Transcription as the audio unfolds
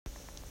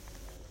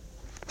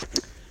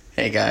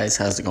Hey guys,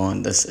 how's it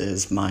going? This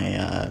is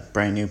my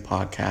brand new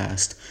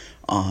podcast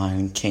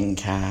on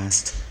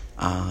KingCast.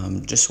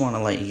 Just want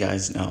to let you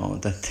guys know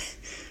that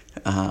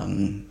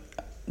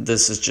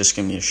this is just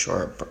going to be a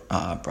short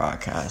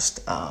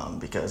broadcast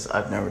because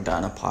I've never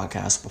done a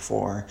podcast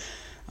before.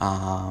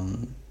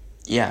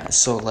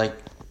 So like,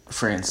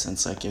 for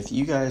instance, like if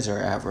you guys are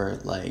ever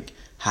like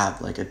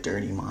have like a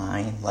dirty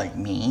mind like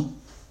me,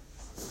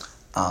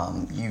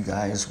 you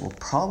guys will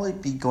probably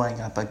be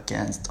going up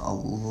against a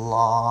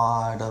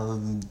lot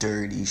of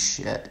dirty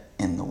shit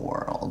in the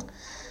world.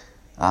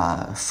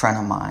 A friend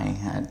of mine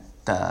had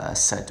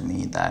said to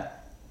me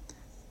that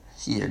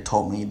he had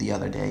told me the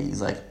other day,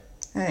 he's like,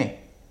 hey,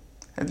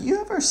 have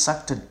you ever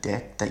sucked a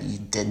dick that you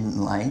didn't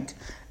like?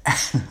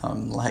 And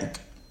I'm like,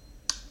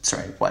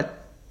 sorry,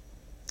 what?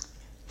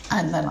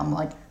 And then I'm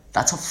like,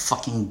 that's a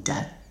fucking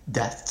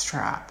death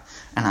trap.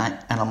 And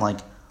I'm like,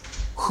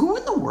 who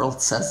in the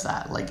world says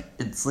that? Like,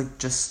 it's like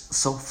just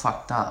so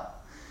fucked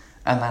up.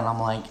 And then I'm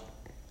like,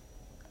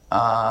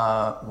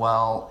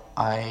 well,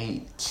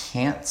 I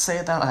can't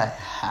say that I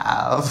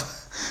have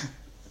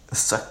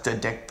sucked a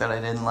dick that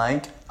I didn't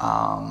like.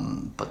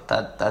 But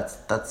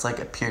that's like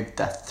a pure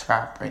death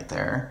trap right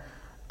there.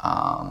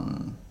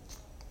 But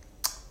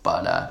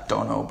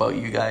don't know about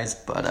you guys,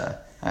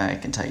 but I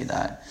can tell you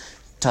that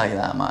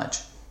much.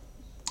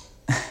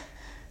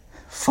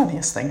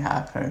 Funniest thing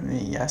happened to me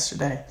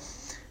yesterday.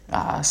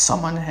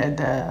 Someone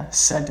had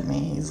said to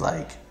me, he's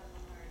like,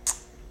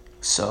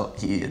 so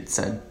he had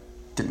said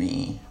to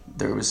me,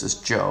 there was this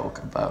joke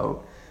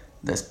about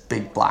this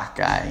big black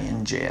guy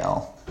in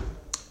jail.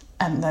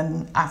 And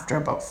then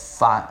about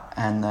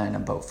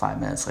 5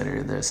 minutes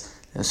later, this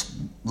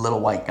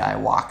little white guy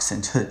walks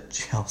into the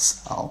jail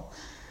cell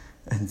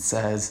and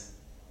says,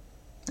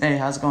 hey,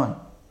 how's it going?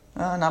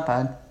 Not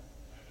bad.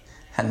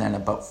 And then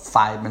about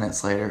 5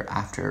 minutes later,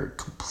 after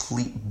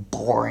complete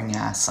boring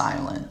ass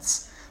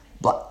silence,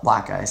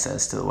 black guy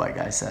says to the white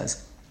guy,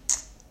 says,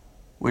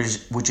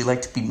 would you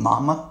like to be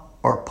mama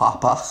or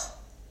papa?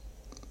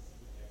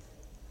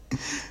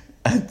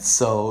 And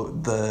so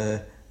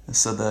the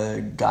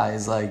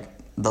guy's like,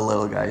 the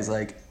little guy's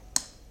like,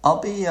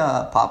 I'll be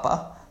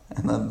papa.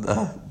 And then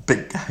the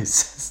big guy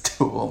says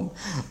to him,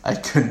 I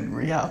couldn't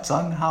react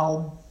on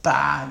how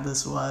bad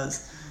this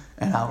was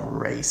and how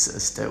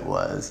racist it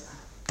was.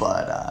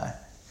 But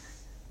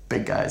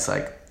big guy's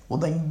like, well,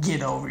 then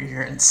get over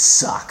here and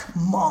suck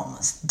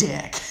mama's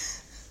dick.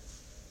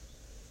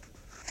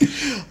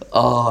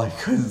 Oh, I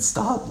couldn't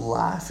stop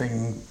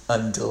laughing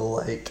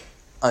until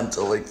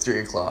 3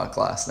 o'clock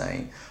last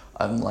night.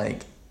 I'm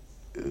like,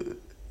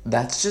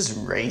 that's just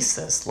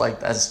racist. Like,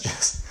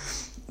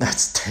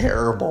 that's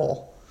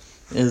terrible.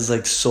 It is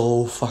like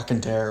so fucking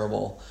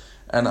terrible.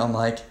 And I'm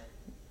like,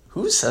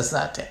 who says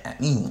that to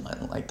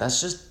anyone? Like,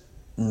 that's just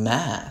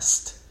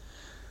masked.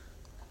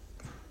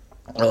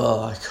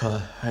 Oh,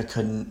 I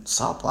couldn't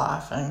stop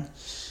laughing.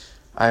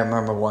 I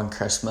remember one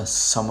Christmas,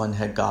 someone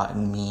had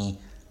gotten me,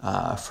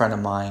 a friend of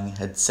mine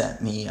had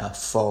sent me a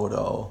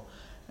photo,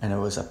 and it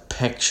was a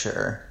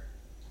picture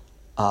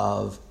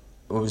it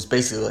was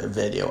basically a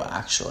video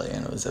actually,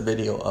 and it was a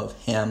video of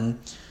him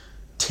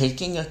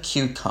taking a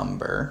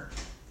cucumber,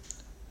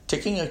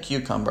 putting a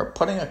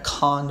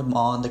condom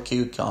on the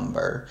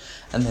cucumber,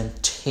 and then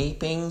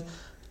taping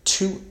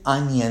 2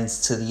 onions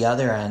to the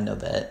other end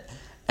of it,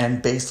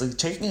 and basically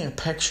taking a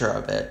picture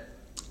of it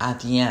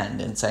at the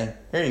end and saying,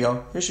 here you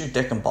go, here's your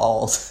dick and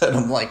balls. And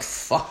I'm like,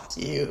 fuck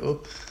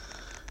you.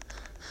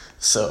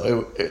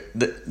 So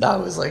that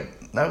was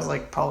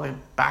like probably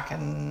back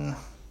in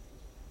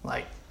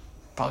like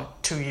probably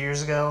 2 or 3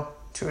 years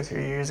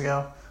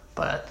ago.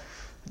 But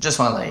just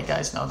want to let you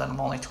guys know that I'm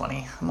only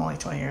 20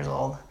 years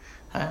old.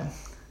 I'm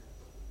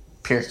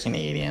pure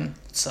Canadian.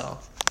 So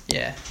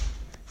yeah,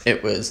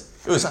 it was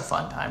a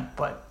fun time.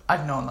 But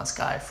I've known this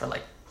guy for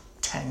like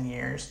 10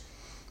 years.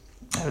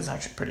 It was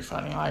actually pretty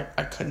funny.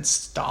 I couldn't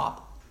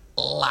stop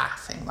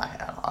laughing my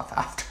head off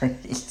after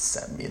he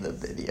sent me the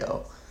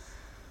video.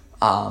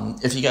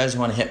 If you guys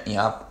want to hit me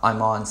up,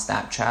 I'm on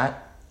Snapchat.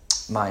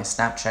 My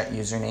Snapchat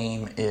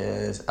username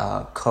is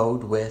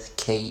code with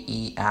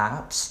KE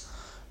apps.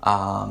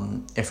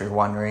 If you're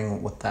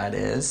wondering what that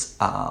is,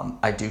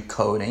 I do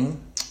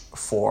coding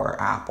for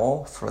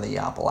Apple, for the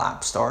Apple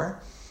App Store.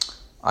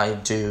 I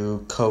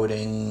do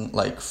coding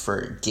like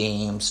for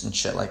games and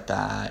shit like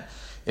that.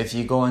 If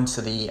you go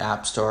into the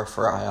App Store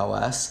for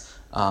iOS,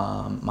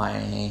 my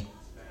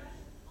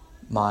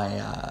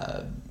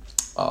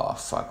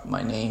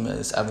name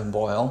is Evan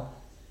Boyle.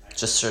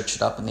 Just search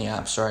it up in the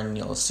App Store and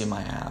you'll see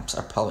my apps.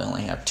 I probably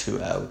only have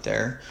 2 out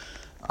there.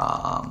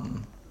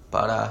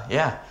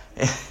 Yeah.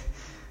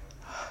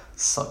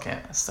 Still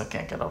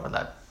can't get over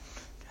that.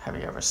 Have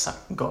you ever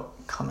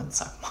come and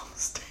suck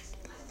mama's dick?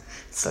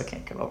 Still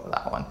can't get over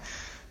that one.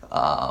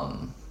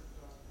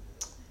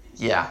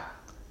 Yeah.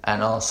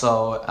 And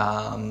also,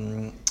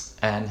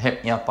 and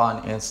hit me up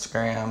on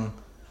Instagram.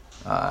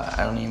 I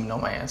don't even know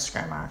my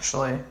Instagram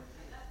actually.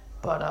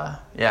 But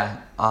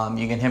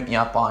you can hit me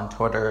up on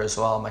Twitter as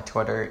well. My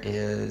Twitter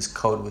is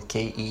code with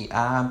KE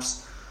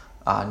abs,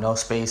 no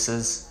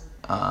spaces.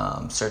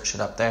 Search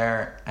it up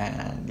there,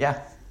 and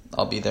yeah,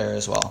 I'll be there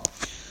as well.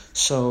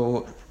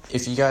 So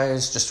if you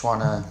guys just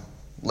want to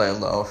lay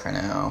low for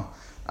now,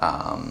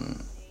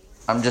 I'm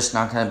just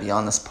not going to be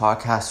on this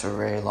podcast for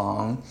very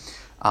long.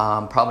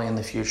 Probably in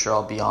the future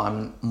I'll be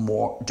on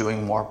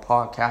doing more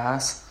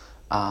podcasts,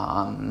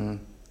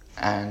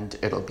 and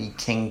it'll be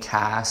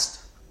KingCast.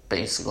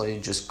 Basically,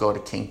 just go to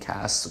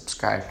KingCast,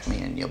 subscribe to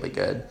me, and you'll be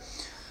good.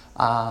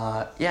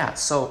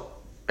 So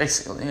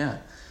basically, yeah.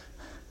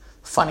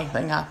 Funny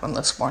thing happened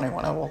this morning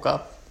when I wake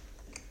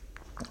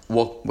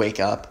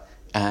up,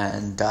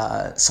 and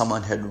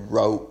someone had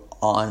wrote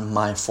on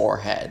my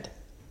forehead.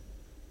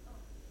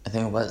 I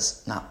think it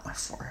was not my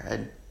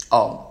forehead.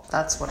 Oh,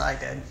 that's what I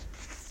did.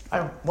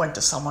 I went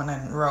to someone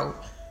and wrote,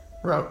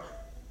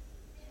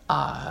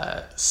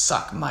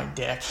 suck my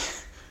dick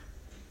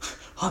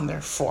on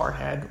their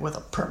forehead with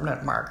a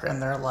permanent marker,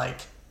 and they're like,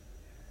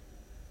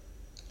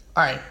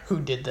 alright, who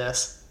did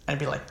this? And I'd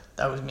be like,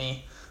 that was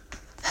me.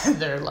 And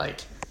they're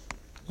like,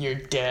 you're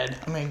dead.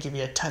 I'm going to give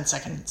you a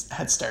 10-second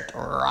head start to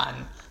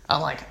run. I'm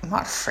like, I'm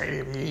not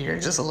afraid of you. You're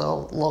just a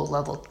little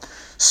low-level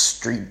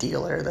street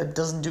dealer that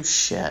doesn't do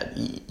shit.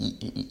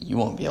 You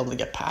won't be able to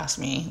get past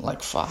me.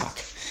 Like, fuck.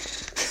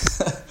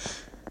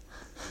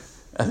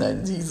 And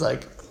then he's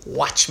like,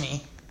 watch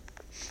me.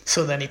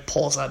 So then he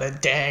pulls out a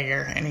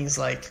dagger, and he's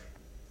like,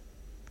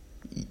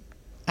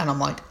 and I'm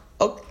like,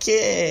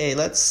 okay,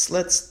 let's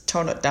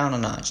tone it down a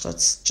notch.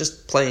 Let's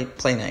just play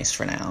nice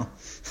for now.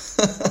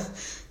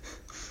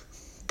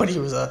 But he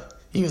was a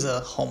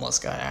homeless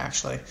guy,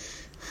 actually.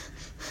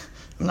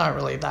 I'm not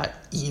really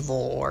that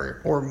evil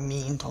or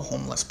mean to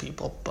homeless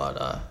people,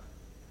 but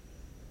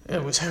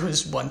it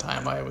was one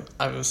time I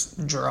was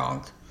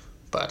drunk,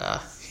 but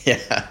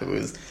yeah,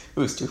 it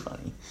was too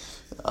funny.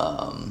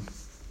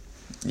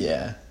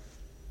 Yeah.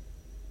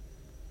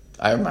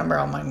 I remember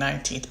on my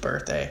 19th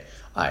birthday,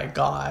 I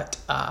got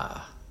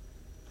I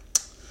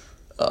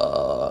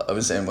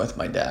was in with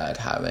my dad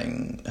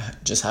having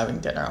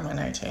dinner on my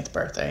 19th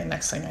birthday.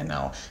 Next thing I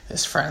know,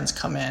 his friends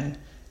come in,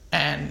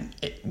 and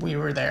we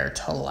were there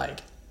till like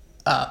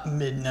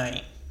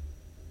midnight.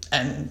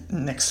 And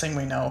next thing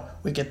we know,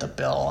 we get the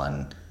bill,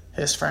 and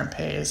his friend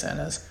pays, and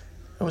it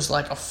was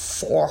like a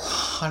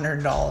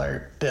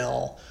 $400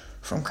 bill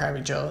from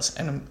Krabby Joe's,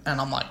 and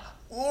I'm like,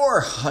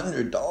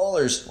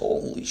 $400?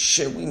 Holy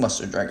shit, we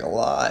must have drank a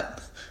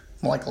lot.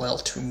 Like a little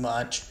too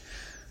much.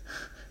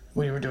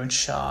 We were doing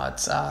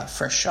shots.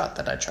 First shot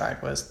that I tried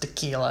was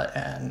tequila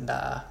and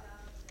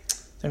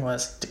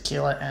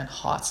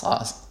hot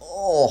sauce.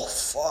 Oh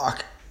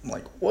fuck! I'm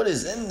like, what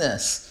is in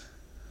this?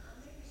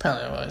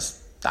 Apparently it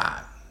was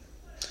that.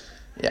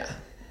 Yeah.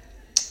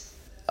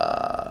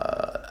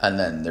 And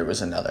then there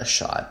was another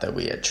shot that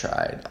I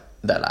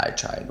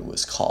tried. It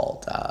was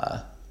called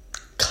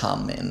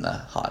cum in the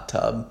hot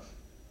tub.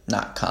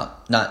 Not cum,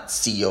 not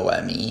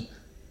C-O-M-E.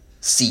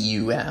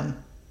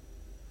 C-U-M.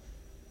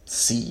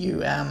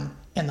 C-U-M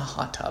in the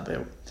hot tub.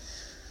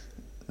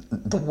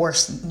 The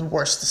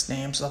worstest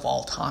names of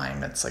all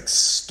time. It's like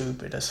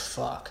stupid as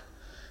fuck.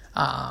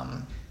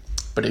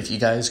 But if you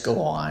guys go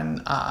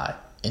on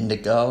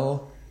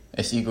Indigo,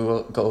 if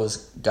you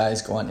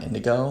guys go on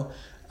Indigo,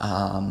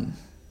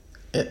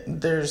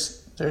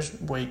 there's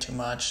way too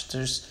much.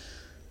 There's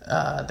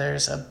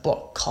a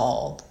book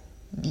called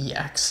The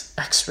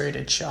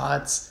X-Rated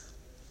Shots,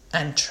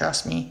 and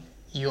trust me,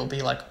 you'll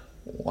be like,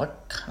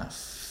 what kind of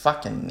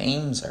fucking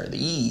names are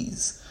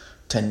these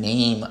to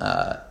name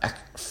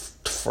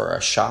for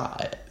a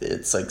shot?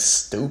 It's like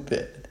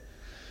stupid.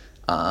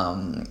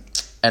 And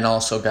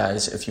also,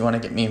 guys, if you want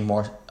to get me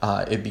more,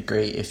 it'd be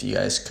great if you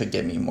guys could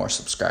get me more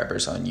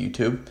subscribers on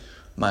YouTube.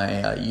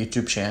 My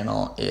YouTube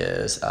channel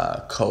is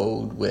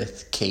Code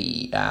with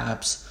KE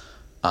Apps.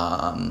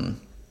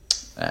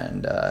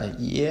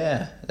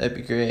 Yeah, that'd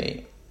be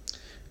great.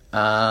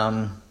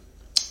 Yeah.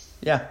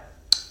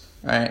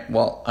 Alright,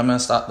 well, I'm going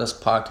to stop this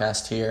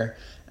podcast here,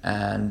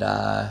 and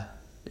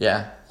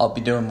yeah, I'll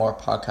be doing more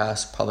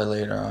podcasts probably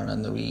later on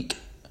in the week.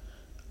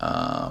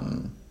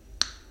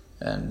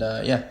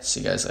 Yeah,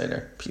 see you guys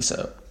later. Peace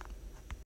out.